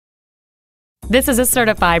This is a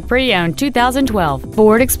certified pre-owned 2012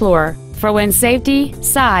 Ford Explorer for when safety,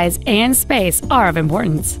 size, and space are of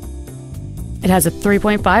importance. It has a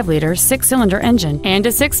 3.5-liter six-cylinder engine and a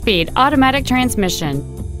 6-speed automatic transmission.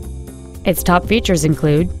 Its top features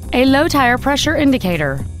include a low-tire pressure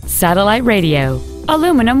indicator, satellite radio,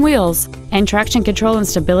 aluminum wheels, and traction control and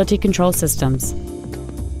stability control systems.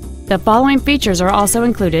 The following features are also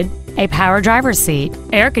included: a power driver's seat,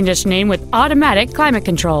 air conditioning with automatic climate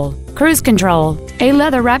control, cruise control, a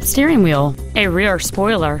leather-wrapped steering wheel, a rear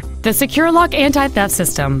spoiler, the Secure Lock anti-theft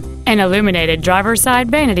system, an illuminated driver's side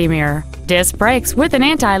vanity mirror, disc brakes with an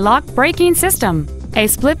anti-lock braking system, a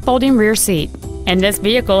split folding rear seat, and this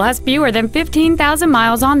vehicle has fewer than 15,000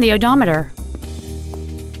 miles on the odometer.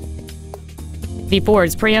 The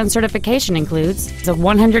Ford's pre-owned certification includes a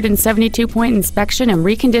 172-point inspection and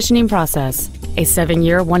reconditioning process, a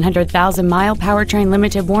 7-year, 100,000-mile powertrain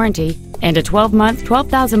limited warranty, and a 12-month,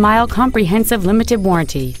 12,000-mile comprehensive limited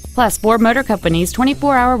warranty, plus Ford Motor Company's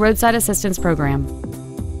 24-hour roadside assistance program.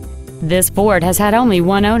 This Ford has had only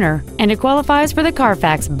one owner, and it qualifies for the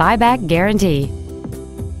Carfax buyback guarantee.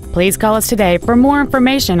 Please call us today for more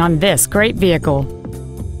information on this great vehicle.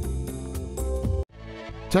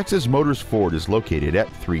 Texas Motors Ford is located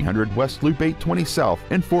at 300 West Loop 820 South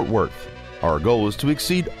in Fort Worth. Our goal is to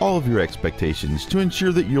exceed all of your expectations to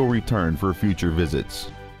ensure that you'll return for future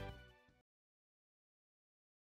visits.